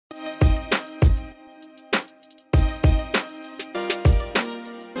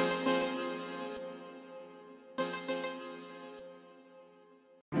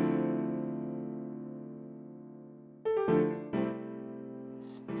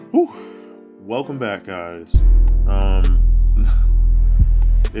Whew. Welcome back, guys. Um,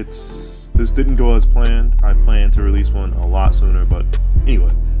 this didn't go as planned. I planned to release one a lot sooner, but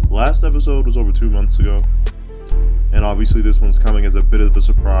anyway, last episode was over 2 months ago, and obviously this one's coming as a bit of a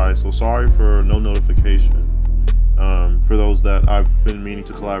surprise. So sorry for no notification. For those that I've been meaning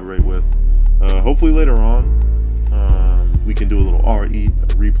to collaborate with, hopefully later on, we can do a little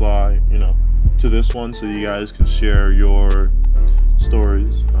reply, to this one, so you guys can share your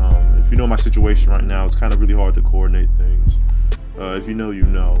stories. If you know my situation right now, it's kind of really hard to coordinate things. If you know, you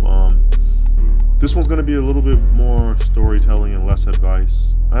know. This one's going to be a little bit more storytelling and less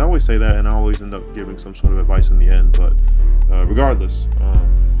advice. I always say that, and I always end up giving some sort of advice in the end, but regardless.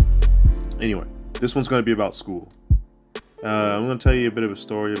 Anyway, this one's going to be about school. I'm going to tell you a bit of a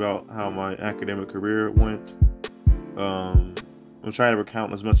story about how my academic career went. I'm trying to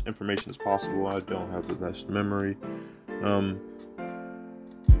recount as much information as possible. I don't have the best memory.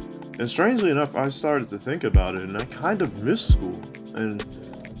 And strangely enough, I started to think about it, and I kind of miss school. And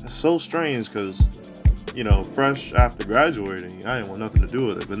it's so strange because, fresh after graduating, I didn't want nothing to do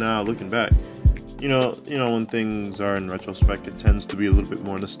with it. But now looking back, when things are in retrospect, it tends to be a little bit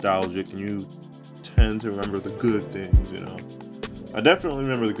more nostalgic, and you tend to remember the good things, I definitely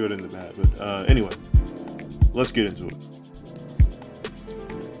remember the good and the bad. But anyway, let's get into it.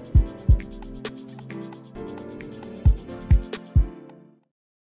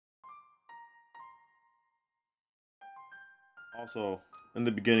 Also, in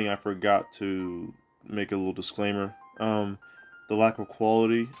the beginning, I forgot to make a little disclaimer. The lack of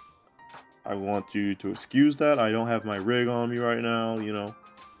quality, I want you to excuse that. I don't have my rig on me right now,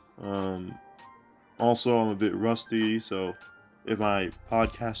 Also, I'm a bit rusty, so if my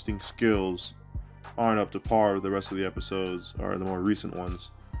podcasting skills aren't up to par with the rest of the episodes, or the more recent ones,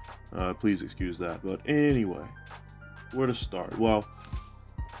 please excuse that. But anyway, where to start? Well,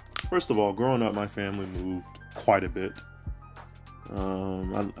 first of all, growing up, my family moved quite a bit.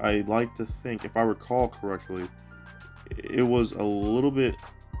 I like to think, if I recall correctly, it was a little bit.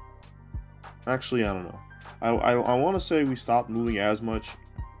 Actually, I don't know. I want to say we stopped moving as much,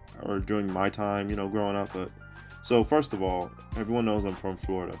 or during my time, growing up. But so first of all, everyone knows I'm from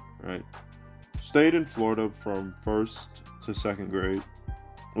Florida, right? Stayed in Florida from 1st to 2nd grade.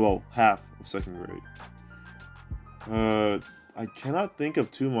 Well, half of 2nd grade. I cannot think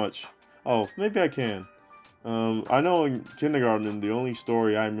of too much. Oh, maybe I can. I know in kindergarten, the only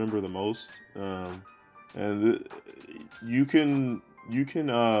story I remember the most, you can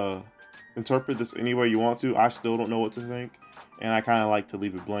interpret this any way you want to. I still don't know what to think, and I kind of like to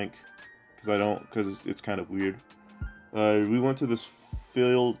leave it blank because it's kind of weird. We went to this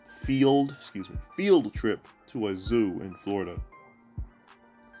field trip to a zoo in Florida,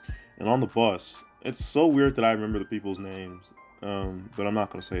 and on the bus, it's so weird that I remember the people's names, but I'm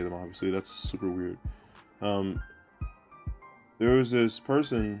not gonna say them. Obviously, that's super weird. There was this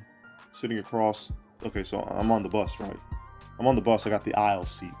person sitting across. Okay, so I'm on the bus, right? I'm on the bus. I got the aisle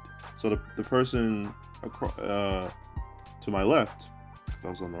seat. So the person to my left, because I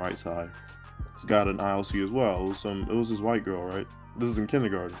was on the right side, has got an aisle seat as well. It was this white girl, right? This is in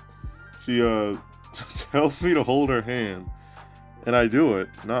kindergarten. She tells me to hold her hand, and I do it,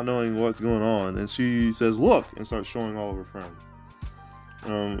 not knowing what's going on. And she says, "Look," and starts showing all of her friends.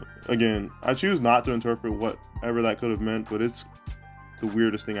 Again, I choose not to interpret whatever that could have meant, but it's the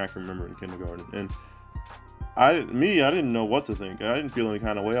weirdest thing I can remember in kindergarten. And I didn't know what to think. I didn't feel any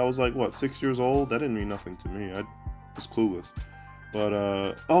kind of way. I was like, 6 years old? That didn't mean nothing to me. I was clueless. But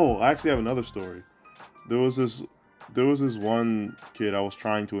I actually have another story. There was this one kid I was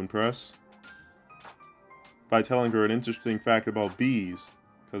trying to impress by telling her an interesting fact about bees,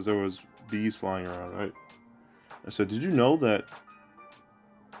 because there was bees flying around, right? I said, "Did you know that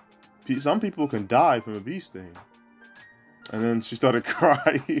some people can die from a bee sting?" And then she started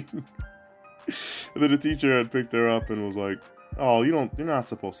crying. And then the teacher had picked her up and was like, "Oh, you're not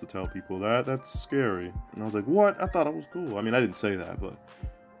supposed to tell people that. That's scary." And I was like, "What? I thought it was cool." I mean, I didn't say that, but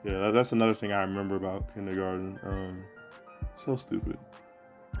yeah, that's another thing I remember about kindergarten. So stupid.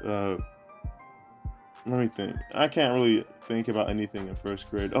 Let me think. I can't really think about anything in 1st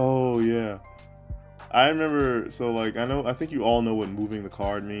grade. Oh yeah. I remember, I think you all know what moving the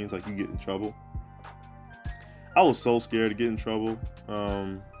card means, like you get in trouble. I was so scared to get in trouble,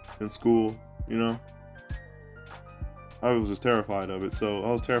 in school, I was just terrified of it, so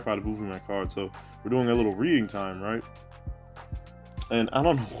I was terrified of moving my card, so we're doing a little reading time, right? And I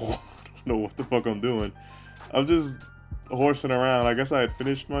don't know what the fuck I'm doing. I'm just horsing around. I guess I had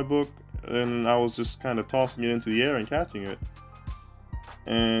finished my book, and I was just kind of tossing it into the air and catching it.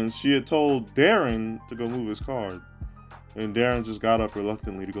 And she had told Darren to go move his card. and Darren just got up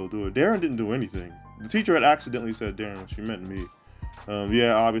reluctantly to go do it. Darren didn't do anything. The teacher had accidentally said Darren. She meant me.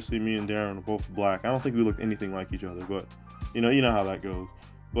 Yeah, obviously me and Darren are both black. I don't think we looked anything like each other, but you know how that goes.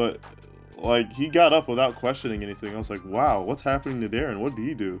 But like, he got up without questioning anything. I was like, wow, what's happening to Darren? What did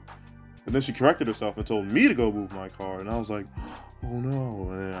he do? And then she corrected herself and told me to go move my car. And I was like, oh no.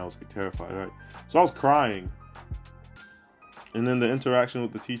 And then I was like terrified, right? So I was crying. And then the interaction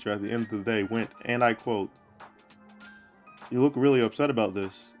with the teacher at the end of the day went, and I quote, "You look really upset about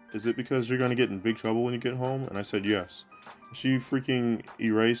this. Is it because you're going to get in big trouble when you get home?" And I said, yes. She freaking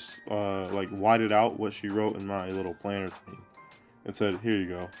erased, like whited out what she wrote in my little planner thing and said, here you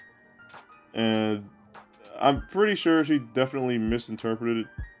go. And I'm pretty sure she definitely misinterpreted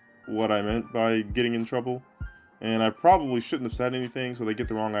what I meant by getting in trouble. And I probably shouldn't have said anything so they get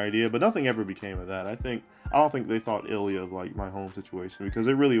the wrong idea, but nothing ever became of that. I don't think they thought illy of like my home situation, because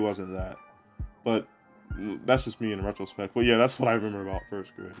it really wasn't that. But that's just me in retrospect. But yeah, that's what I remember about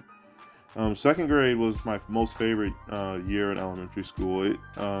first grade. Second grade was my most favorite year in elementary school. It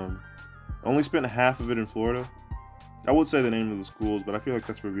only spent half of it in Florida. I would say the name of the schools, but I feel like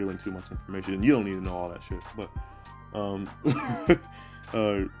that's revealing too much information, and you don't need to know all that shit. But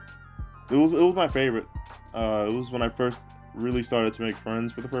it was my favorite. It was when I first really started to make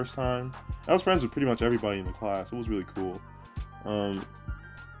friends for the first time. I was friends with pretty much everybody in the class. It was really cool.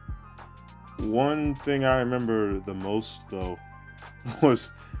 One thing I remember the most though was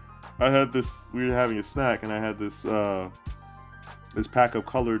we were having a snack, and I had this pack of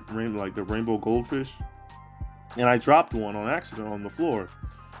colored the rainbow goldfish, and I dropped one on accident on the floor,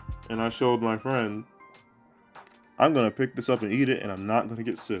 and I showed my friend, I'm gonna pick this up and eat it, and I'm not gonna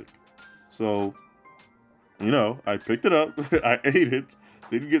get sick. So, I picked it up, I ate it,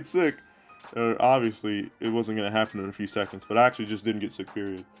 didn't get sick. Obviously, it wasn't gonna happen in a few seconds, but I actually just didn't get sick,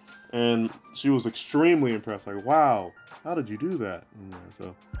 period. And she was extremely impressed, like, wow, how did you do that?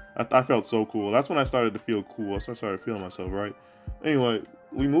 So I felt so cool. That's when I started to feel cool. I started feeling myself, right? Anyway,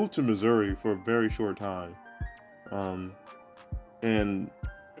 we moved to Missouri for a very short time. And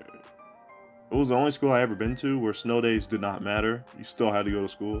it was the only school I ever been to where snow days did not matter. You still had to go to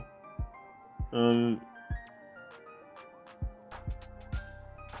school.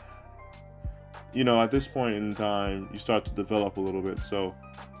 At this point in time, you start to develop a little bit. So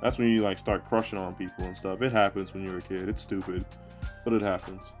that's when you start crushing on people and stuff. It happens when you're a kid. It's stupid, but it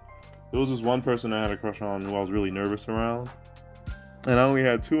happens. There was this one person I had a crush on who I was really nervous around, and I only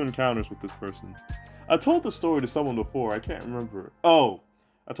had 2 encounters with this person. I told the story to someone before. I can't remember. Oh,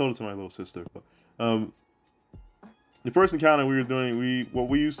 I told it to my little sister. But the first encounter we were doing, what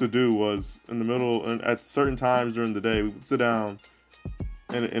we used to do was in the middle, and at certain times during the day, we would sit down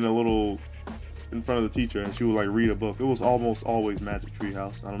in front of the teacher, and she would read a book. It was almost always Magic Tree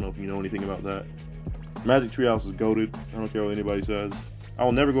House. I don't know if you know anything about that. Magic Tree House is goated. I don't care what anybody says. I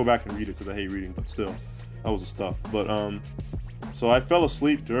will never go back and read it because I hate reading, but still, that was the stuff. But so I fell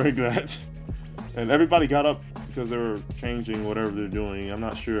asleep during that, and everybody got up because they were changing whatever they're doing. I'm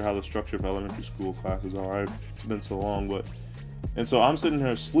not sure how the structure of elementary school classes are. It's been so long, and so I'm sitting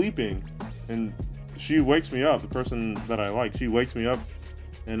there sleeping, and she wakes me up. The person that I like, she wakes me up,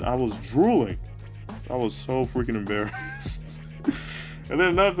 and I was drooling. I was so freaking embarrassed. And then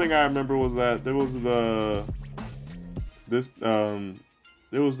another thing I remember was that there was the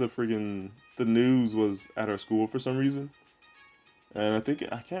news was at our school for some reason. And I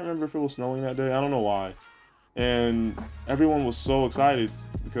can't remember if it was snowing that day. I don't know why. And everyone was so excited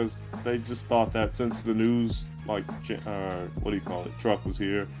because they just thought that since the news, truck was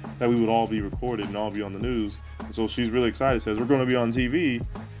here, that we would all be recorded and all be on the news. And so she's really excited, says, we're going to be on TV,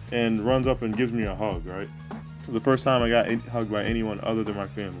 and runs up and gives me a hug, right? It was the first time I got hugged by anyone other than my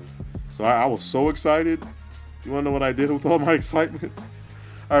family. So I was so excited. You want to know what I did with all my excitement?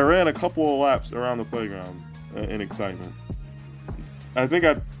 I ran a couple of laps around the playground in excitement. I think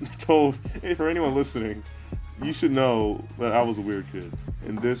I told, for anyone listening, you should know that I was a weird kid,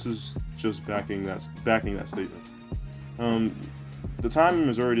 and this is just backing that statement. The time in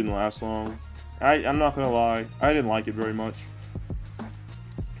Missouri didn't last long. I'm not gonna lie, I didn't like it very much.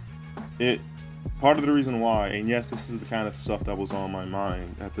 Part of the reason why, and yes, this is the kind of stuff that was on my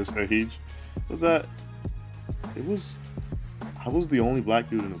mind at this age, was that I was the only black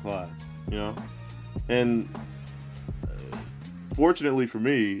dude in the class, and fortunately for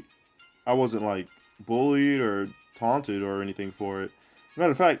me, I wasn't bullied or taunted or anything for it.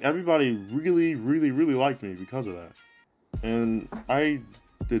 Matter of fact, everybody really, really, really liked me because of that. And I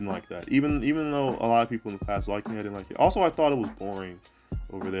didn't like that. Even though a lot of people in the class liked me, I didn't like it. Also, I thought it was boring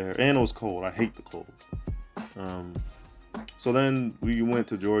over there. And it was cold. I hate the cold. So then we went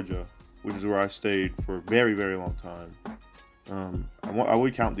to Georgia, which is where I stayed for a very, very long time. I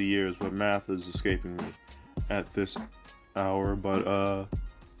would count the years, but math is escaping me at this hour. But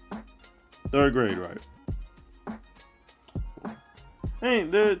third grade, right? Hey,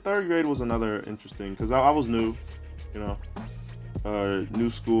 the third grade was another interesting because I was new, you know, new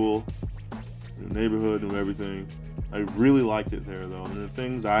school, new neighborhood, new everything. I really liked it there though, and the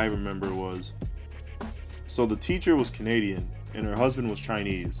things I remember was, so the teacher was Canadian and her husband was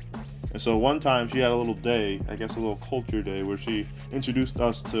Chinese. And so one time she had a little day, I guess a little culture day, where she introduced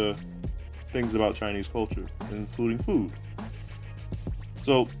us to things about Chinese culture, including food.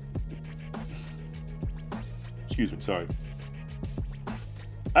 So, excuse me, sorry.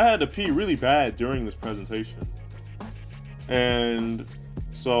 I had to pee really bad during this presentation. And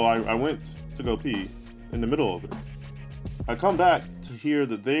so I went to go pee in the middle of it. I come back to hear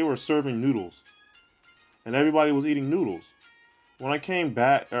that they were serving noodles. And everybody was eating noodles. When I came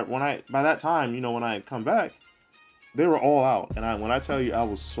back, by that time, you know, when I had come back, they were all out. And when I tell you, I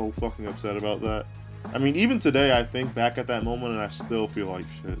was so fucking upset about that. I mean, even today, I think back at that moment and I still feel like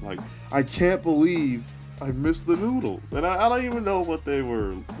shit. Like, I can't believe I missed the noodles. And I don't even know what they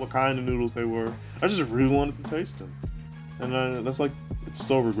were, what kind of noodles they were. I just really wanted to taste them. And that's like, it's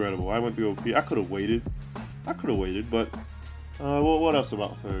so regrettable. I went to go pee. I could have waited, but what else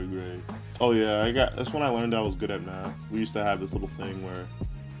about third grade? Oh yeah, that's when I learned I was good at math. We used to have this little thing where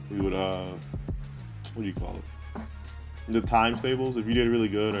we would, what do you call it? The times tables. If you did really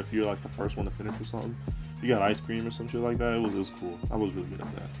good, or if you're like the first one to finish or something, you got ice cream or some shit like that. It was cool. I was really good at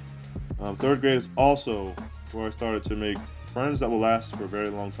that. Third grade is also where I started to make friends that will last for a very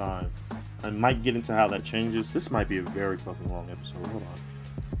long time. I might get into how that changes. This might be a very fucking long episode. Hold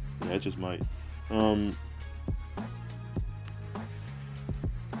on. Yeah, it just might.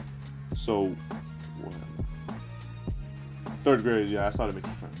 So, third grade, yeah, I started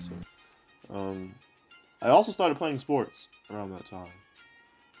making friends. So, I also started playing sports around that time.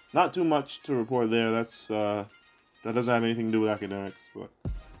 Not too much to report there. That doesn't have anything to do with academics, but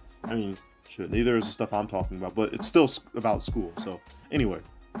I mean, shit, neither is the stuff I'm talking about. But it's still about school. So, anyway,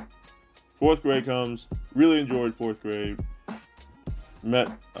 fourth grade comes. Really enjoyed fourth grade. Met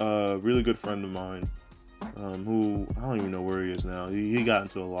a really good friend of mine. Who I don't even know where he is now. He got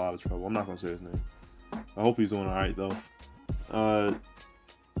into a lot of trouble. I'm not gonna say his name. I hope he's doing all right though.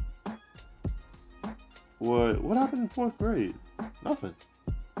 What happened in fourth grade? Nothing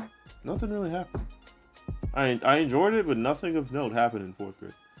really happened. I enjoyed it, but nothing of note happened in fourth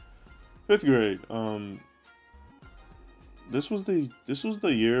grade. Fifth grade. This was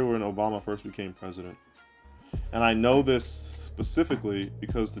the year when Obama first became president, and I know this specifically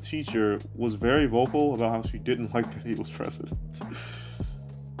because the teacher was very vocal about how she didn't like that he was president.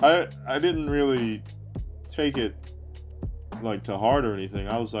 I didn't really take it like to heart or anything.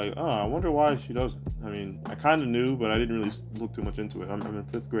 I was like, oh, I wonder why she doesn't. I mean, I kind of knew, but I didn't really look too much into it. I'm in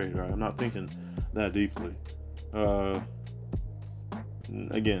fifth grade, right? I'm not thinking that deeply.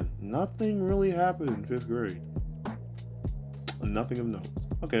 Again, nothing really happened in fifth grade. Nothing of note.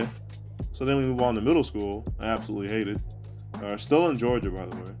 Okay. So then we move on to middle school. I absolutely hated. Still in Georgia, by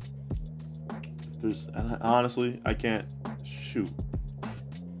the way. Honestly, I can't shoot.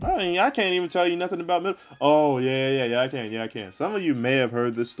 I mean, I can't even tell you nothing about middle. Oh yeah, I can. Some of you may have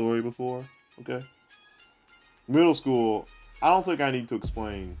heard this story before. Okay. Middle school. I don't think I need to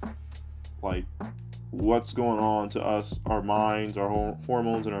explain, like, what's going on to us, our minds, our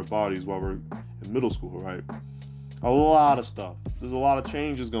hormones, and our bodies while we're in middle school, right? A lot of stuff. There's a lot of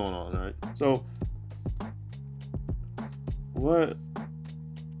changes going on, right? So, what?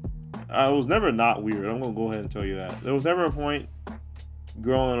 I was never not weird. I'm gonna go ahead and tell you that. There was never a point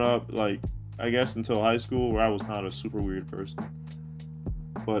growing up, like, I guess until high school, where I was not a super weird person.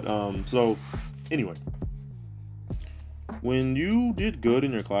 But, so, anyway. When you did good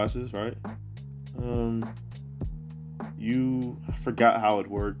in your classes, right? I forgot how it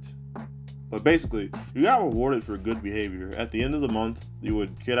worked. But basically, you got rewarded for good behavior. At the end of the month, you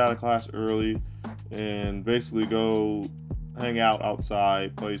would get out of class early and basically go hang out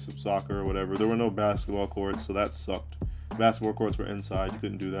outside, play some soccer or whatever. There were no basketball courts, so that sucked. Basketball courts were inside. You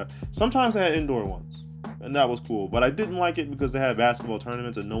couldn't do that. Sometimes they had indoor ones, and that was cool. But I didn't like it because they had basketball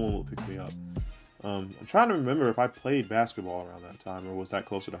tournaments and no one would pick me up. I'm trying to remember if I played basketball around that time or was that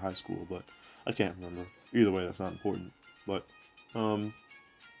closer to high school, but I can't remember. Either way, that's not important. But,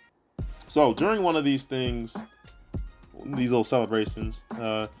 so during one of these things, these little celebrations,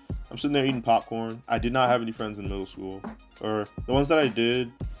 I'm sitting there eating popcorn. I did not have any friends in middle school, or the ones that I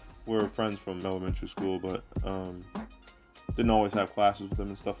did were friends from elementary school, but didn't always have classes with them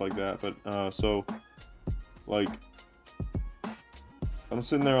and stuff like that. But so, like, I'm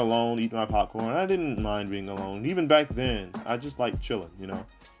sitting there alone, eating my popcorn. I didn't mind being alone. Even back then, I just like chilling, you know.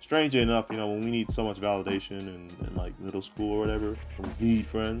 Strangely enough, you know, when we need so much validation in like middle school or whatever, when we need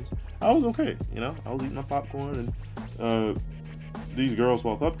friends, I was okay, you know. I was eating my popcorn, and these girls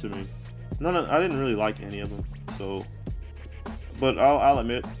walk up to me. I didn't really like any of them, so. But I'll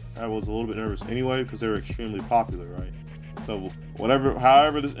admit, I was a little bit nervous anyway because they were extremely popular, right? So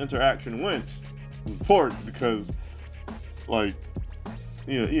however this interaction went, was important because, like,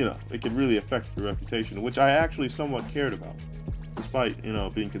 you know, it could really affect your reputation, which I actually somewhat cared about, despite, you know,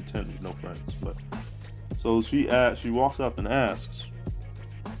 being content with no friends. But so she walks up and asks,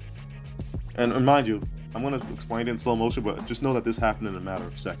 and mind you, I'm gonna explain it in slow motion, but just know that this happened in a matter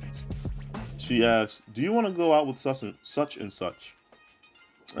of seconds. She asks, "Do you want to go out with such and such?"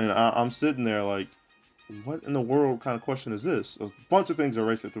 And I'm sitting there like, what in the world kind of question is this? A bunch of things are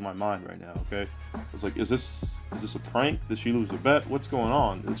racing through my mind right now, okay? It's like, is this a prank? Did she lose the bet? What's going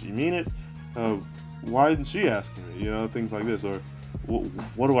on? Does she mean it? Why didn't she ask me? You know, things like this. Or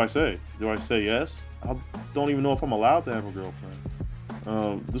what do I say? Do I say yes? I don't even know if I'm allowed to have a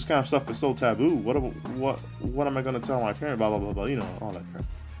girlfriend. This kind of stuff is so taboo. What am I going to tell my parent? Blah, blah, blah, blah. You know, all that crap.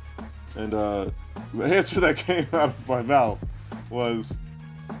 And the answer that came out of my mouth was,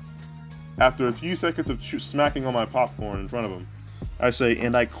 after a few seconds of smacking on my popcorn in front of him, I say,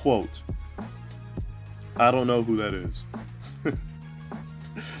 and I quote, "I don't know who that is."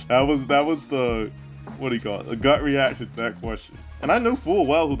 that was the, what do you call it, a gut reaction to that question. And I knew full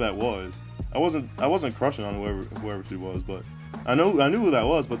well who that was. I wasn't crushing on whoever she was, but I knew who that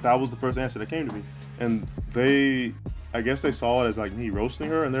was. But that was the first answer that came to me, and I guess they saw it as like me roasting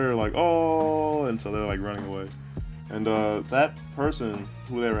her, and they were like, "Oh," and so they're like running away. And that person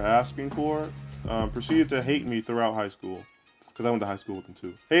who they were asking for proceeded to hate me throughout high school, because I went to high school with them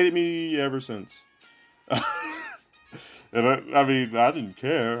too. Hated me ever since. And I mean, I didn't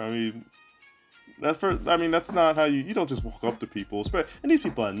care. I mean, that's not how you don't just walk up to people. And these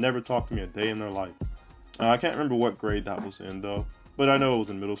people had never talked to me a day in their life. I can't remember what grade that was in though, but I know it was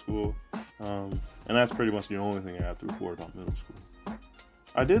in middle school. And that's pretty much the only thing I have to report about middle school.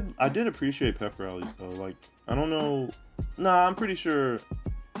 I did appreciate pep rallies though. Like, I don't know. Nah, I'm pretty sure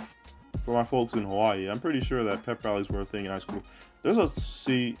for my folks in Hawaii, I'm pretty sure that pep rallies were a thing in high school. This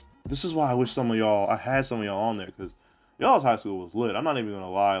is why I wish I had some of y'all on there, because y'all's high school was lit. I'm not even gonna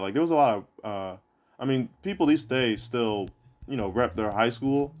lie. Like, there was a lot of, people these days still, you know, rep their high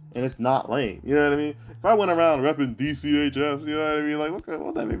school, and it's not lame. You know what I mean? If I went around repping DCHS, you know what I mean? Like,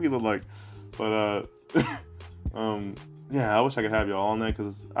 what that make me look like? But, yeah, I wish I could have y'all on there,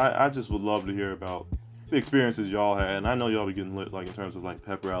 because I just would love to hear about the experiences y'all had. And I know y'all be getting lit, like, in terms of, like,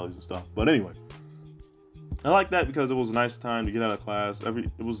 pep rallies and stuff. But anyway, I like that because it was a nice time to get out of class.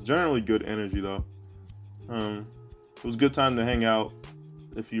 It was generally good energy, though. It was a good time to hang out.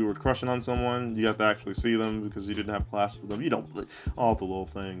 If you were crushing on someone, you got to actually see them because you didn't have class with them. You don't, all the little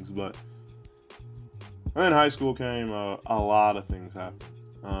things. But then high school came, a lot of things happened.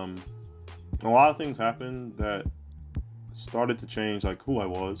 A lot of things happened that started to change, like, who I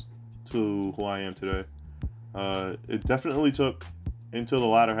was to who I am today. It definitely took until the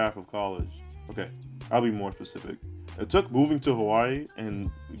latter half of college. Okay, I'll be more specific. It took moving to Hawaii and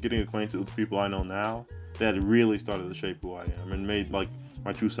getting acquainted with the people I know now that really started to shape who I am and made, like,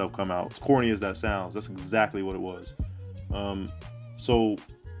 my true self come out. As corny as that sounds, that's exactly what it was. So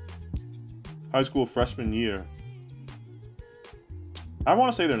high school freshman year, I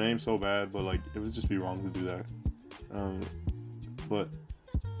want to say their name so bad, but, like, it would just be wrong to do that. But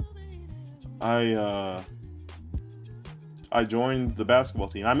I joined the basketball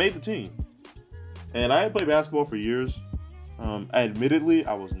team. I made the team, and I had played basketball for years. Admittedly,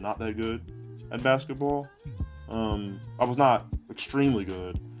 I was not that good at basketball. I was not extremely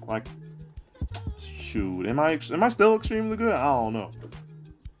good. Like, shoot, am I still extremely good? I don't know.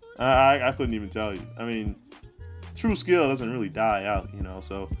 I couldn't even tell you. I mean, true skill doesn't really die out, you know.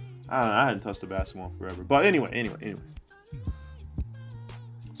 So I don't know, I hadn't touched a basketball forever. But anyway.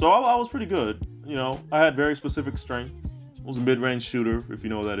 So I was pretty good. You know, I had very specific strength. I was a mid-range shooter, if you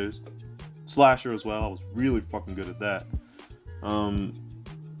know what that is. Slasher as well. I was really fucking good at that.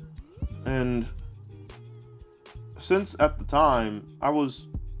 And since at the time I was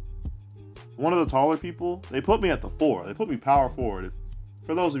one of the taller people, they put me at the 4. They put me power forward.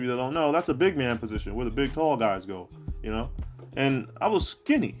 For those of you that don't know, that's a big man position where the big tall guys go, you know? And I was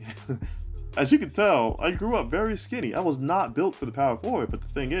skinny. As you can tell, I grew up very skinny. I was not built for the power forward, but the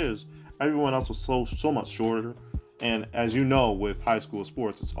thing is, everyone else was so much shorter. And as you know, with high school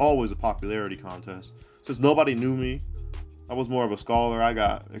sports, it's always a popularity contest. Since nobody knew me, I was more of a scholar. I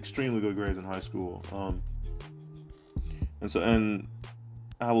got extremely good grades in high school. And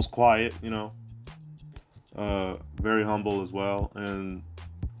I was quiet, very humble as well, and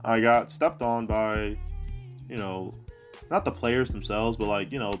I got stepped on by, not the players themselves, but like,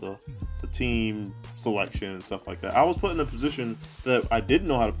 the team selection and stuff like that. I was put in a position that I didn't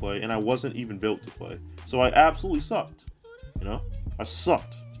know how to play, and I wasn't even built to play. So I absolutely sucked. I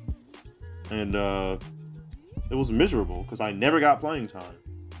sucked. And it was miserable because I never got playing time.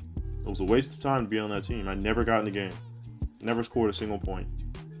 It was a waste of time to be on that team. I never got in the game. Never scored a single point.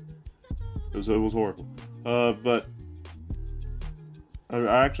 It was horrible. But I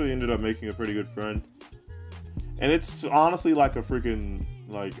actually ended up making a pretty good friend. And it's honestly like a freaking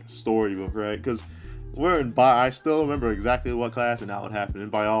storybook, right? Because I still remember exactly what class and how it happened. In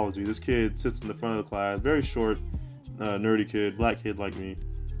biology, this kid sits in the front of the class, very short, nerdy kid, black kid like me.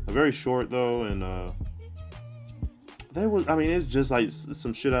 Very short though, and it's just like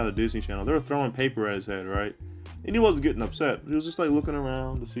some shit out of Disney Channel. They were throwing paper at his head, right? And he wasn't getting upset. He was just like looking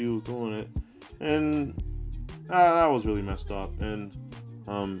around to see who was doing it. And that was really messed up. And,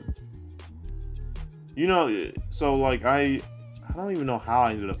 so like I don't even know how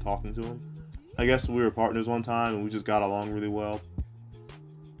I ended up talking to him. I guess we were partners one time and we just got along really well.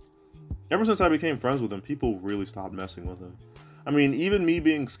 Ever since I became friends with him, people really stopped messing with him. I mean, even me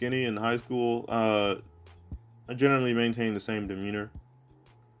being skinny in high school, I generally maintain the same demeanor.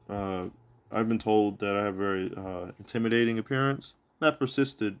 I've been told that I have a very intimidating appearance. That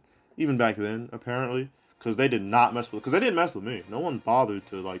persisted even back then, apparently, because they didn't mess with me. No one bothered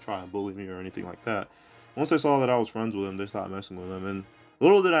to try and bully me or anything like that. Once they saw that I was friends with him, they stopped messing with him. And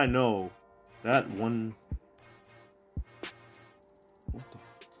little did I know that one. What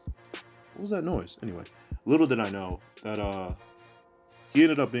was that noise? Anyway, little did I know that he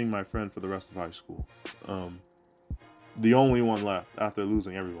ended up being my friend for the rest of high school. The only one left after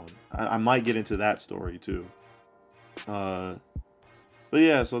losing everyone. I might get into that story too. But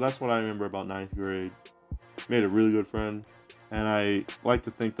yeah, so that's what I remember about 9th grade. Made a really good friend, and I like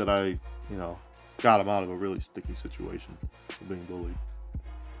to think that I, got him out of a really sticky situation of being bullied.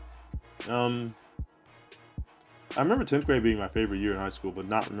 I remember 10th grade being my favorite year in high school, but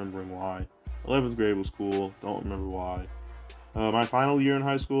not remembering why. 11th grade was cool, don't remember why. My final year in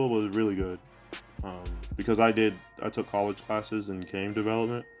high school was really good. Because I took college classes in game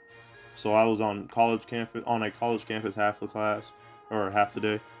development. So I was on a college campus half the class, or half the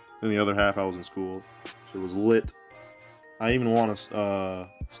day. And the other half I was in school. So it was lit. I even won a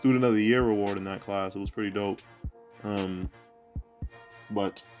Student of the Year award in that class. It was pretty dope.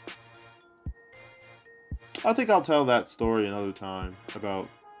 But I think I'll tell that story another time about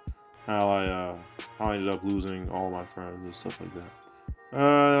how I ended up losing all my friends and stuff like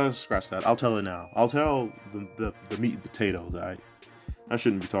that. Scratch that. I'll tell it now. I'll tell the meat and potatoes. I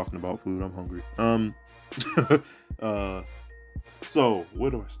shouldn't be talking about food. I'm hungry. So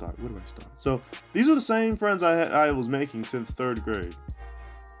where do I start? So these are the same friends I was making since 3rd grade.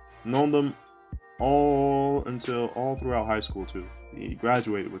 Known them all throughout high school too. He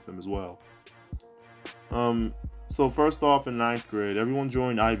graduated with them as well. So first off, in 9th grade, everyone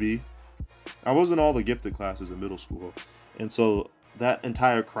joined IB. I was in all the gifted classes in middle school, and so that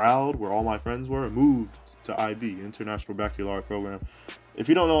entire crowd where all my friends were moved to IB, International Baccalaureate Program. If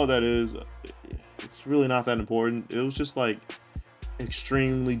you don't know what that is, it's really not that important. It was just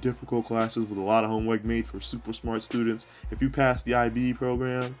extremely difficult classes with a lot of homework made for super smart students. If you passed the IB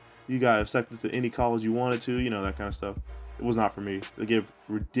program, you got accepted to any college you wanted to, that kind of stuff. It was not for me. They give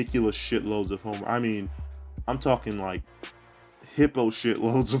ridiculous shitloads of homework. I mean, I'm talking hippo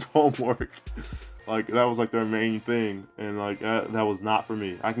shitloads of homework. That was their main thing, and that was not for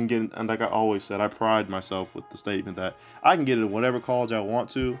me. I can get, and like I always said, I pride myself with the statement that I can get into whatever college I want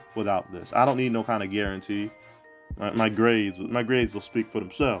to without this. I don't need no kind of guarantee. My grades will speak for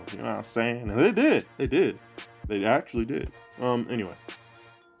themselves. You know what I'm saying? And they did. They actually did. Anyway.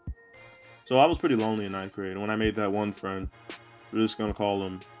 So I was pretty lonely in 9th grade, and when I made that one friend, we're just gonna call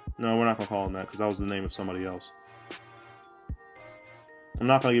him. No, we're not gonna call him that because that was the name of somebody else. I'm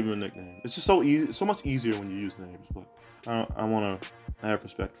not gonna give him a nickname. It's just so easy. It's so much easier when you use names. But I want to have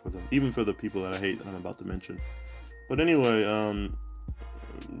respect for them, even for the people that I hate that I'm about to mention. But anyway,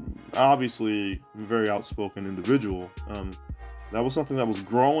 obviously, a very outspoken individual. That was something that was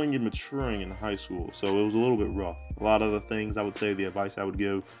growing and maturing in high school, so it was a little bit rough. A lot of the things I would say, the advice I would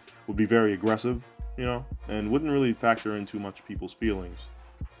give, would be very aggressive, and wouldn't really factor in too much people's feelings.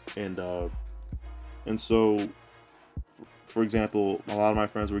 And so, for example, a lot of my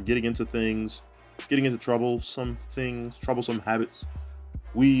friends were getting into troublesome habits.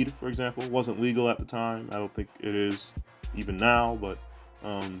 Weed, for example, wasn't legal at the time. I don't think it is even now, but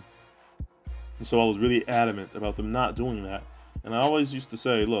and so I was really adamant about them not doing that. And I always used to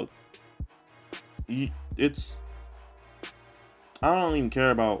say, look, it's I don't even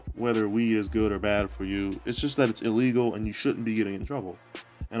care about whether weed is good or bad for you. It's just that it's illegal and you shouldn't be getting in trouble.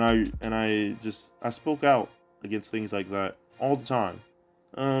 And I spoke out against things like that all the time.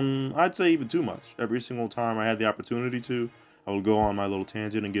 I'd say even too much. Every single time I had the opportunity to, I would go on my little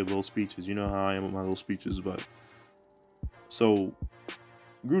tangent and give little speeches. You know how I am with my little speeches, but so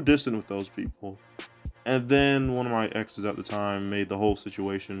grew distant with those people. And then one of my exes at the time made the whole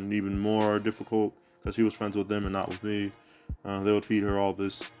situation even more difficult because she was friends with them and not with me. They would feed her all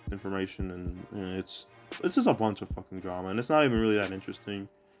this information, and it's just a bunch of fucking drama, and it's not even really that interesting.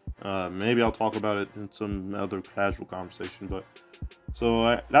 Maybe I'll talk about it in some other casual conversation, but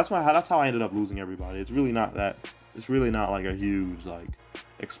that's how I ended up losing everybody. It's really not that. It's really not like a huge like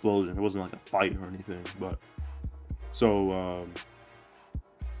explosion. It wasn't like a fight or anything, but so.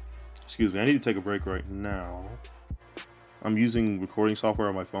 Excuse me, I need to take a break right now. I'm using recording software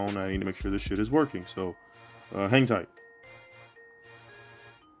on my phone, and I need to make sure this shit is working, so hang tight.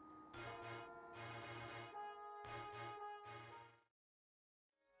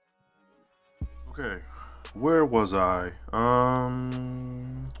 Okay, where was I?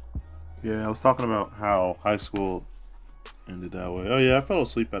 Yeah, I was talking about how high school ended that way. Oh yeah, I fell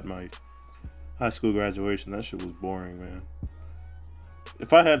asleep at my high school graduation. That shit was boring, man.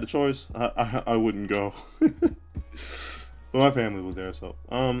 If I had the choice, I wouldn't go. But my family was there, so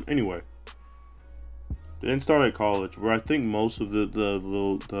anyway. Then start at college, where I think most of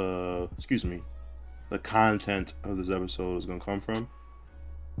the content of this episode is gonna come from.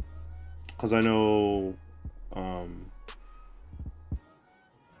 Cause I know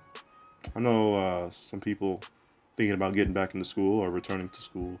some people thinking about getting back into school or returning to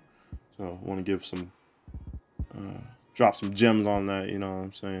school. So I want to give some drop some gems on that, you know what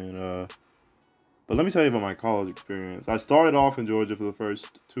I'm saying? But let me tell you about my college experience. I started off in Georgia for the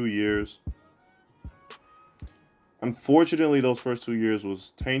first 2 years. Unfortunately, those first 2 years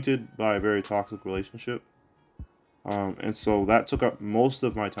was tainted by a very toxic relationship. And so that took up most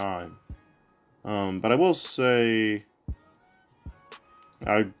of my time. But I will say,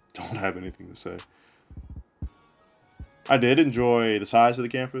 I don't have anything to say. I did enjoy the size of the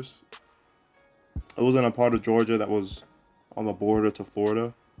campus. I was in a part of Georgia that was on the border to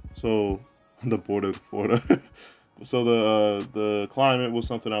Florida. So, the border to Florida. So the climate was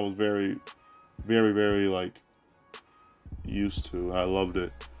something I was very, very, very, like, used to. I loved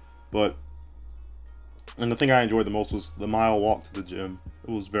it. And the thing I enjoyed the most was the mile walk to the gym.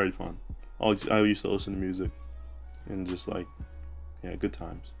 It was very fun. I used to listen to music and just like, yeah, good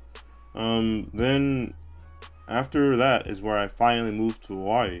times. Then after that is where I finally moved to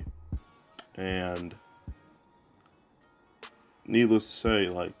Hawaii, and needless to say,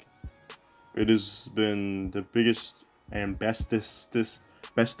 like, it has been the biggest and bestest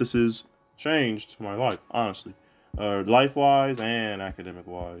change to my life, honestly, life-wise and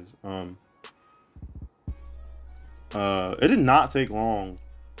academic-wise. It did not take long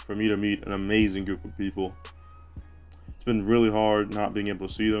for me to meet an amazing group of people. It's been really hard not being able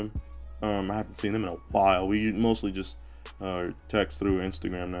to see them. I haven't seen them in a while. We mostly just text through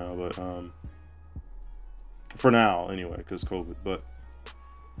Instagram now, but for now anyway, because COVID. But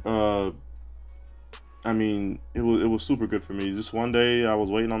I mean, it was super good for me. Just one day, I was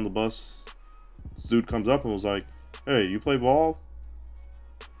waiting on the bus. This dude comes up and was like, "Hey, you play ball?"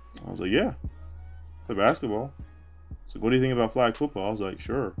 I was like, "Yeah, play basketball." So what do you think about flag football? I was like,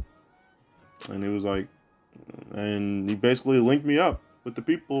 "Sure." And he was like, and he basically linked me up with the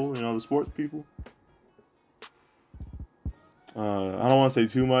people, you know, the sports people. I don't want to say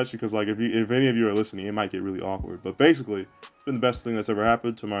too much because, like, if any of you are listening, it might get really awkward. But basically, it's been the best thing that's ever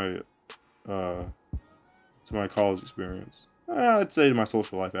happened to my college experience. I'd say to my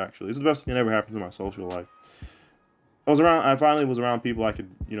social life, actually. It's the best thing that ever happened to my social life. I finally was around people I could,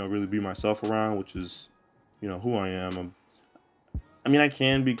 you know, really be myself around, which is, you know, who I am. I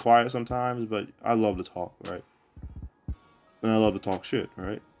can be quiet sometimes, but I love to talk, right? And I love to talk shit,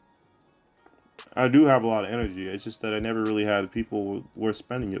 right? I do have a lot of energy. It's just that I never really had people worth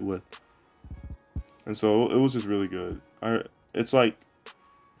spending it with. And so it was just really good. It's like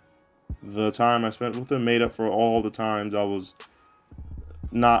the time I spent with them made up for all the times I was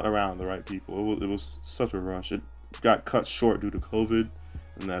not around the right people. It was such a rush. It got cut short due to COVID,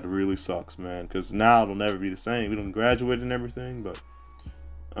 and that really sucks, man. Because now it'll never be the same. We don't graduate and everything, but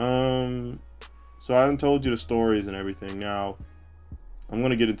so I done told you the stories and everything. Now I'm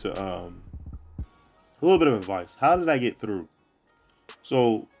gonna get into a little bit of advice. How did I get through?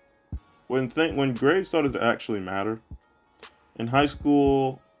 So when grades started to actually matter in high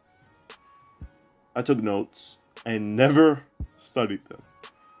school, I took notes. I never studied them.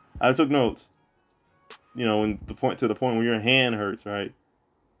 I took notes, when to the point where your hand hurts, right?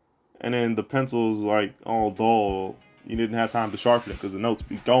 And then the pencil's like all dull. You didn't have time to sharpen it because the notes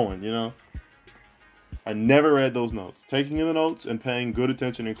be going. I never read those notes. Taking in the notes and paying good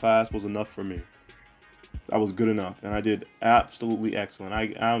attention in class was enough for me. That was good enough, and I did absolutely excellent.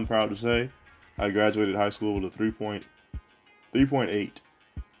 I'm proud to say I graduated high school with a 3.8.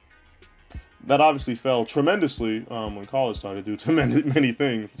 That obviously fell tremendously when college started due to many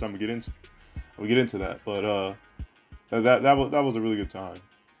things, which I'm gonna get into. We'll get into that, but that was a really good time.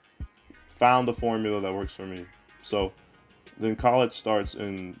 Found the formula that works for me. So then college starts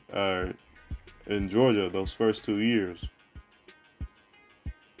in Georgia. Those first 2 years.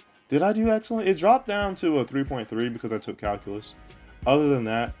 Did I do excellent? It dropped down to a 3.3 because I took calculus. Other than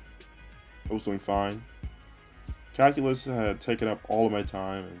that, I was doing fine. Calculus had taken up all of my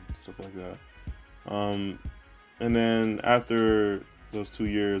time and stuff like that. And then after those 2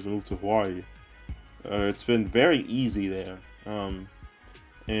 years, I moved to Hawaii. It's been very easy there.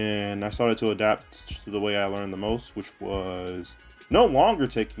 And I started to adapt to the way I learned the most, which was no longer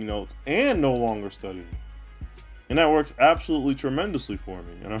taking notes and no longer studying. And that worked absolutely tremendously for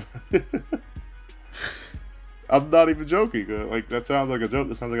me. I'm not even joking. That sounds like a joke.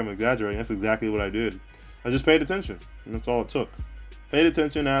 That sounds like I'm exaggerating. That's exactly what I did. I just paid attention, and that's all it took. Paid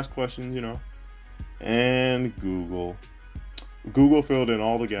attention, asked questions, and Google filled in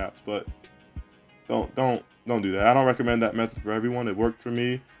all the gaps. But don't do that. I don't recommend that method for everyone. It worked for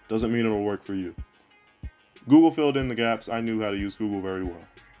me. Doesn't mean it'll work for you. Google filled in the gaps. I knew how to use Google very well.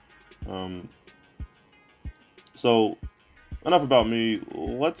 So, enough about me.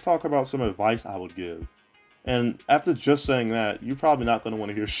 Let's talk about some advice I would give. And after just saying that, you're probably not going to want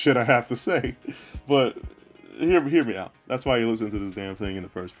to hear shit I have to say. But hear me out. That's why you listen to this damn thing in the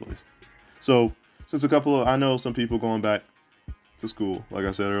first place. So, since I know some people going back to school, like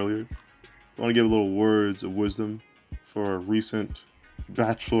I said earlier, I want to give a little words of wisdom for a recent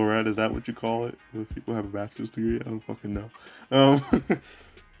bachelorette. Is that what you call it? If people have a bachelor's degree? I don't fucking know. I'm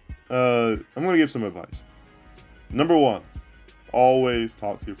going to give some advice. Number 1, always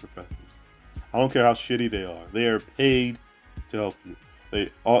talk to your professors. I don't care how shitty they are. They are paid to help you.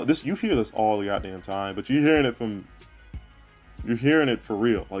 You hear this all the goddamn time, but you're hearing it for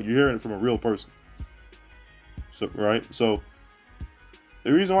real. Like, you're hearing it from a real person. So, right? So,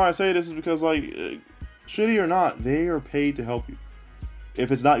 the reason why I say this is because, shitty or not, they are paid to help you.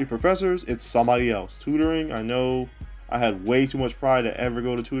 If it's not your professors, it's somebody else. Tutoring, I know I had way too much pride to ever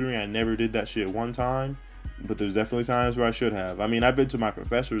go to tutoring. I never did that shit one time. But there's definitely times where I should have. I mean, I've been to my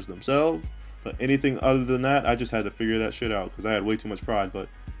professors themselves, but anything other than that, I just had to figure that shit out because I had way too much pride. But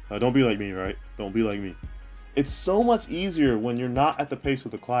don't be like me, right? Don't be like me. It's so much easier when you're not at the pace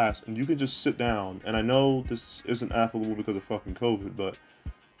of the class and you can just sit down. And I know this isn't applicable because of fucking COVID, but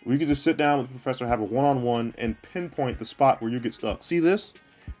we could just sit down with the professor, have a one-on-one, and pinpoint the spot where you get stuck. See this?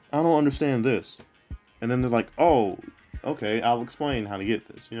 I don't understand this. And then they're like, oh, okay, I'll explain how to get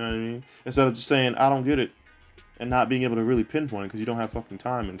this. You know what I mean? Instead of just saying, I don't get it, and not being able to really pinpoint it because you don't have fucking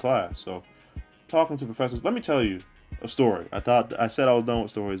time in class. So, talking to professors, let me tell you a story. I said I was done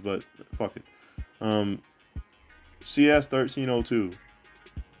with stories, but fuck it. CS 1302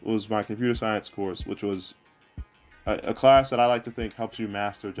 was my computer science course, which was a class that I like to think helps you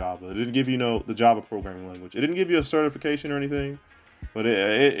master Java. It didn't give you the Java programming language. It didn't give you a certification or anything, but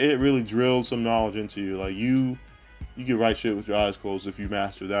it really drilled some knowledge into you. Like you can write shit with your eyes closed if you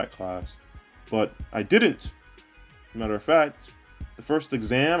master that class. But I didn't. Matter of fact, the first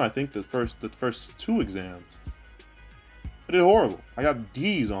exam, I think the first 2 exams, I did horrible. I got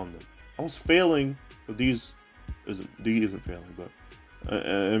D's on them. I was failing. But D isn't failing, but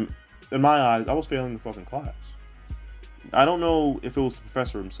in my eyes, I was failing the fucking class. I don't know if it was the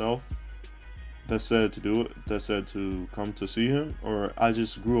professor himself that said to do it, that said to come to see him, or I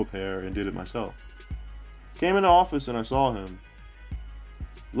just grew a pair and did it myself. Came in the office and I saw him.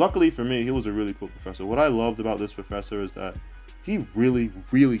 Luckily for me, he was a really cool professor. What I loved about this professor is that he really,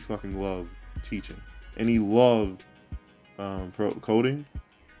 really fucking loved teaching. And he loved coding.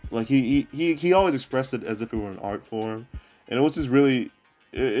 Like, he always expressed it as if it were an art form. And it was just really,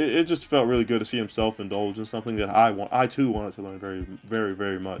 it just felt really good to see him self-indulge in something that I too wanted to learn very, very,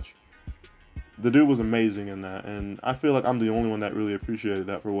 very much. The dude was amazing in that. And I feel like I'm the only one that really appreciated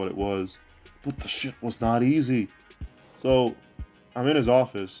that for what it was. But the shit was not easy. So I'm in his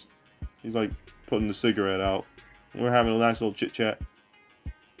office. He's like putting the cigarette out. We're having a nice little chit chat.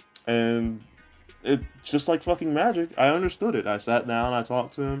 And it just like fucking magic. I understood it. I sat down. I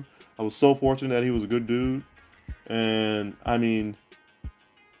talked to him. I was so fortunate that he was a good dude. And I mean,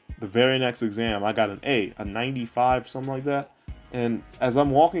 the very next exam, I got an A, a 95, something like that. And as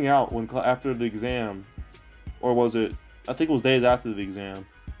I'm walking out after the exam, or was it, I think it was days after the exam,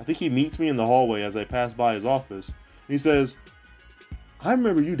 I think he meets me in the hallway as I pass by his office. He says, I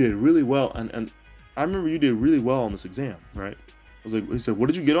remember you did really well, and I remember you did really well on this exam, right? I was like, he said, what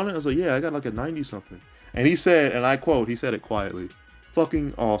did you get on it? I was like, yeah, I got like a 90 something. And he said, and I quote, he said it quietly,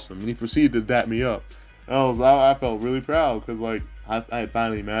 fucking awesome. And he proceeded to dap me up. And I felt really proud because like I had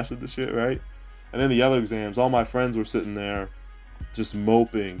finally mastered the shit, right? And then the other exams, all my friends were sitting there just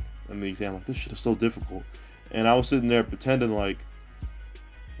moping in the exam, like, this shit is so difficult. And I was sitting there pretending like,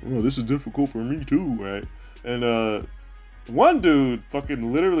 oh, this is difficult for me too, right? And one dude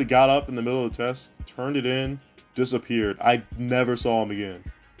fucking literally got up in the middle of the test, turned it in, disappeared. I never saw him again.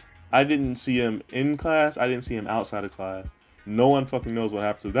 I didn't see him in class. I didn't see him outside of class. No one fucking knows what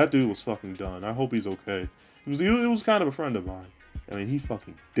happened to him. That dude was fucking done. I hope he's okay. He was kind of a friend of mine. I mean, he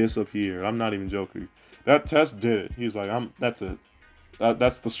fucking disappeared. I'm not even joking. That test did it. He's like, that's it.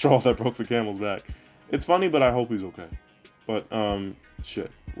 That's the straw that broke the camel's back. It's funny, but I hope he's okay. But,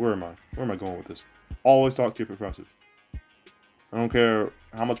 shit. Where am I? Where am I going with this? Always talk to your professors. I don't care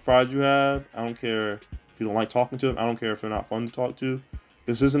how much pride you have. I don't care if you don't like talking to them. I don't care if they're not fun to talk to.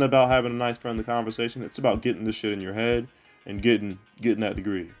 This isn't about having a nice friendly conversation. It's about getting this shit in your head and getting that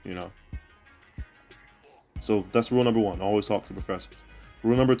degree, you know. So that's rule number 1. Always talk to professors.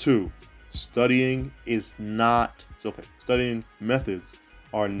 Rule number 2. Studying methods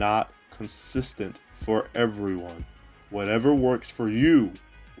are not consistent for everyone. Whatever works for you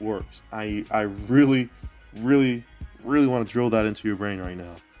works. I really want to drill that into your brain right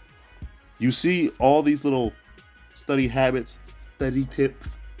now. You see all these little study habits, study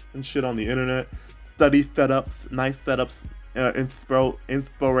tips and shit on the internet, study setups, nice setups,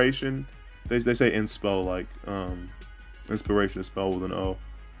 inspiration. They say inspo, like inspiration is spelled with an O.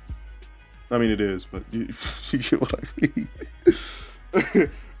 I mean, it is, but you get what I mean.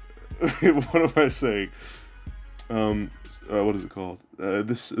 What am I saying? What is it called?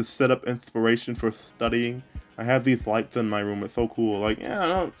 This setup inspiration for studying. I have these lights in my room. It's so cool. Like, yeah,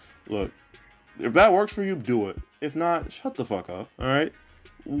 no, look, if that works for you, do it. If not, shut the fuck up. All right.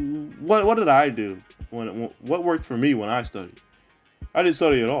 What did I do what worked for me when I studied? I didn't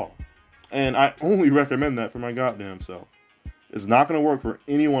study at all, and I only recommend that for my goddamn self. It's not gonna work for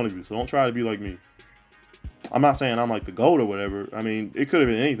any one of you, so don't try to be like me. I'm not saying I'm like the GOAT or whatever. I mean, it could have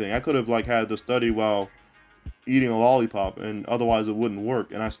been anything. I could have like had to study while eating a lollipop, and otherwise it wouldn't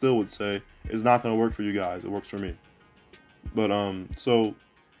work. And I still would say it's not gonna work for you guys. It works for me. But so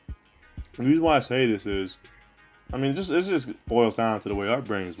the reason why I say this is, I mean, it just boils down to the way our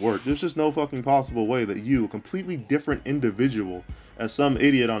brains work. There's just no fucking possible way that you, a completely different individual, as some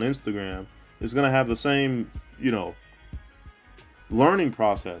idiot on Instagram, is gonna have the same, you know, learning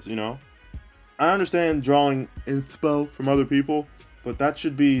process, you know? I understand drawing inspo from other people, but that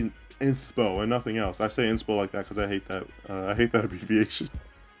should be inspo and nothing else. I say inspo like that because I hate that. I hate that abbreviation.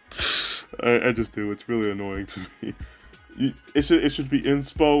 I just do. It's really annoying to me. It should be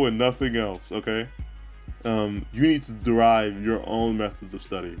inspo and nothing else. Okay. You need to derive your own methods of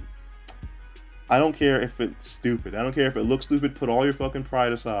studying. I don't care if it's stupid. I don't care if it looks stupid. Put all your fucking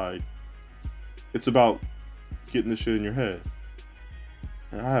pride aside. It's about getting this shit in your head.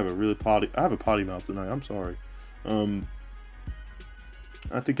 And I have a potty mouth tonight. I'm sorry.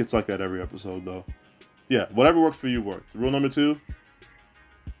 I think it's like that every episode though. Yeah, whatever works for you works. Rule number 2,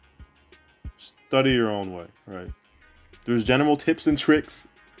 study your own way, right? There's general tips and tricks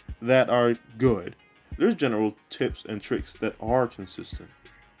that are good. There's general tips and tricks that are consistent.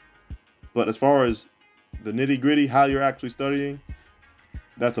 But as far as the nitty-gritty, how you're actually studying,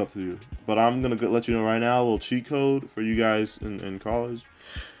 that's up to you. But I'm going to let you know right now, a little cheat code for you guys in college.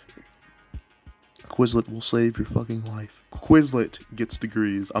 Quizlet will save your fucking life. Quizlet gets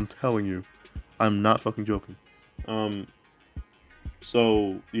degrees. I'm telling you. I'm not fucking joking.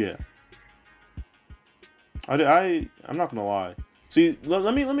 So, yeah. I'm not going to lie. See,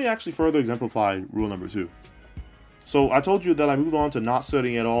 let me actually further exemplify rule number 2. So I told you that I moved on to not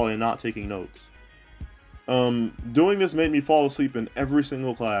studying at all and not taking notes. Doing this made me fall asleep in every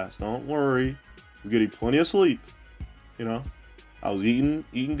single class. Don't worry. I'm getting plenty of sleep. You know, I was eating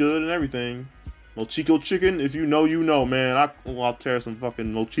good and everything. Mochico chicken, if you know, you know, man. I'll tear some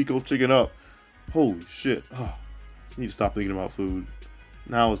fucking Mochico chicken up. Holy shit. Oh, I need to stop thinking about food.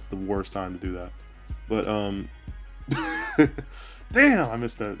 Now is the worst time to do that. But, damn, I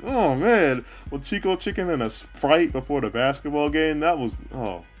missed that. Oh, man. Mochico chicken and a Sprite before the basketball game. That was,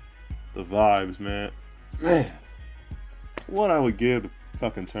 the vibes, man. Man, what I would give to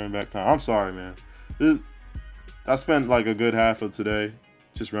fucking turn back time. I'm sorry, man. I spent like a good half of today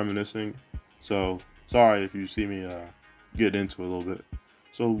just reminiscing. So sorry if you see me get into it a little bit.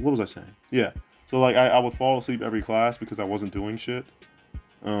 So what was I saying? Yeah. So like I would fall asleep every class because I wasn't doing shit.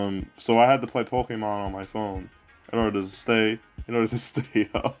 So I had to play Pokemon on my phone in order to stay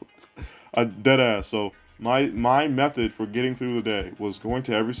up. I dead ass. So my method for getting through the day was going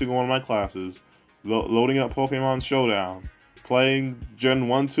to every single one of my classes, loading up Pokemon Showdown, playing Gen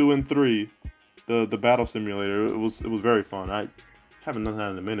 1, 2, and 3, the battle simulator. It was very fun. I haven't done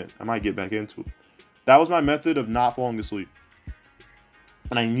that in a minute. I might get back into it. That was my method of not falling asleep.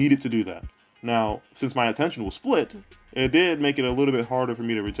 And I needed to do that. Now, since my attention was split, it did make it a little bit harder for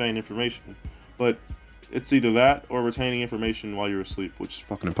me to retain information. But it's either that or retaining information while you're asleep, which is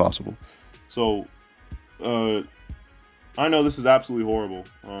fucking impossible. So, I know this is absolutely horrible.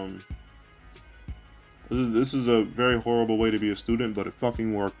 This is a very horrible way to be a student, but it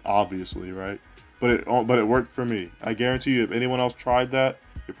fucking worked, obviously, right? But it worked for me. I guarantee you, if anyone else tried that,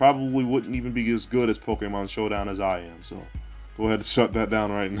 it probably wouldn't even be as good as Pokemon Showdown as I am. So, go ahead and shut that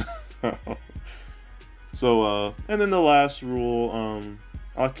down right now. So, and then the last rule,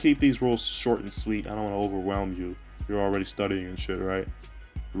 I'll keep these rules short and sweet. I don't want to overwhelm you. You're already studying and shit, right?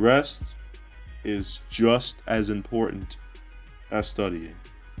 Rest is just as important as studying.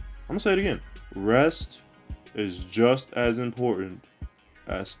 I'm gonna say it again. Rest is just as important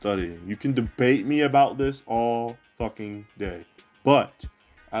as studying. You can debate me about this all fucking day, but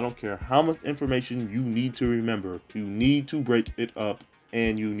I don't care how much information you need to remember. You need to break it up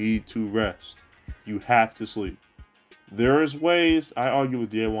and you need to rest. You have to sleep. There is ways. I argue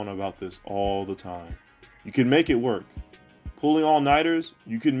with Day1 about this all the time. You can make it work. Pulling all-nighters,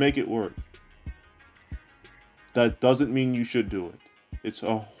 you can make it work. That doesn't mean you should do it. It's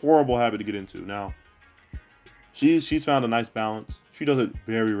a horrible habit to get into. Now, she's found a nice balance. She does it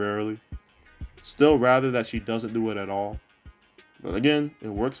very rarely. Still rather that she doesn't do it at all. But again, it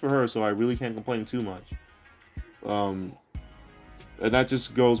works for her, so I really can't complain too much. And that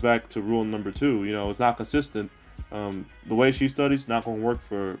just goes back to rule number 2. You know, it's not consistent. The way she studies not going to work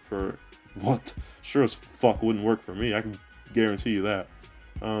for what sure as fuck wouldn't work for me. I can guarantee you that.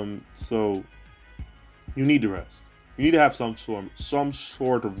 So you need to rest. You need to have some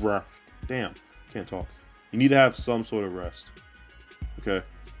sort of rest. Damn, can't talk. You need to have some sort of rest. Okay,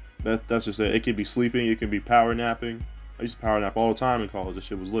 that's just it. It can be sleeping. It can be power napping. I used to power nap all the time in college. This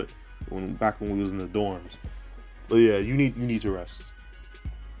shit was lit back when we was in the dorms. But yeah, you need to rest.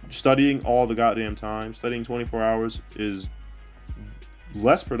 Studying all the goddamn time, studying 24 hours is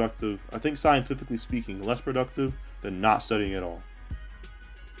less productive. I think scientifically speaking, less productive than not studying at all.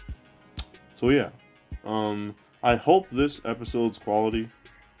 So yeah, I hope this episode's quality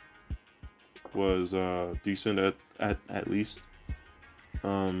was decent at least.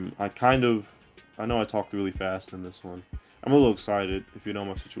 I know I talked really fast in this one. I'm a little excited. If you know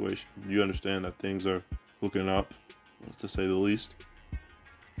my situation, you understand that things are looking up, to say the least.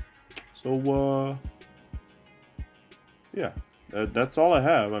 So, yeah, that's all I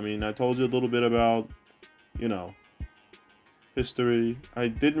have. I mean, I told you a little bit about, you know, history. I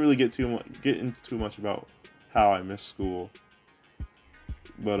didn't really get into too much about how I missed school.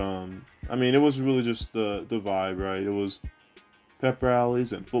 But, I mean, it was really just the vibe, right? It was pep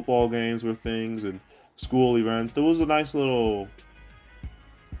rallies and football games were things and school events. There was a nice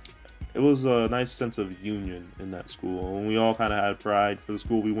sense of union in that school. And we all kind of had pride for the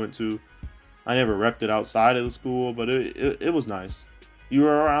school we went to. I never repped it outside of the school, but it was nice. You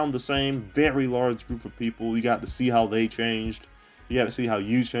were around the same very large group of people. You got to see how they changed. You got to see how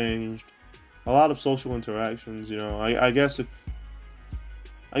you changed. A lot of social interactions, you know. I guess,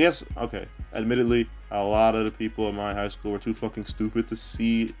 okay, admittedly, a lot of the people in my high school were too fucking stupid to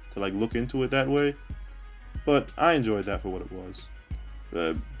look into it that way. But I enjoyed that for what it was.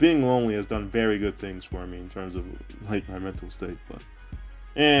 Being lonely has done very good things for me in terms of, like, my mental state. But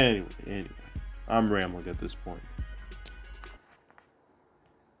anyway, I'm rambling at this point.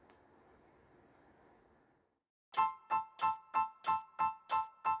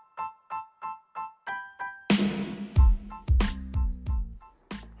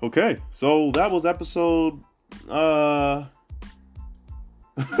 Okay, so that was episode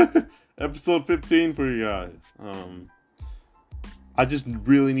episode 15 for you guys. I just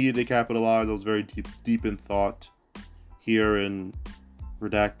really needed to capitalize. I was very deep in thought here in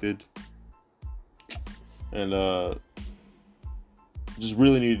Redacted. And just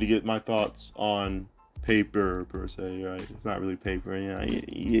really needed to get my thoughts on paper, per se, right? It's not really paper, you know,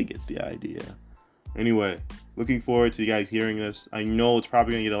 you get the idea. Anyway, looking forward to you guys hearing this. I know it's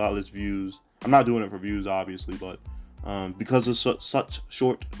probably going to get a lot less views. I'm not doing it for views, obviously, but because of such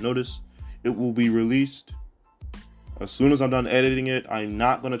short notice, it will be released As soon as I'm done editing it, I'm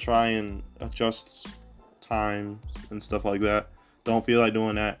not going to try and adjust times and stuff like that. Don't feel like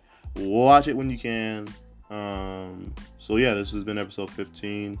doing that. Watch it when you can. So yeah, this has been episode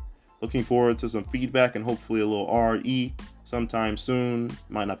 15. Looking forward to some feedback and hopefully a little RE sometime soon.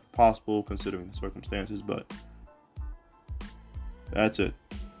 Might not be possible considering the circumstances, but that's it.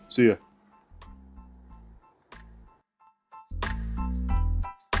 See ya.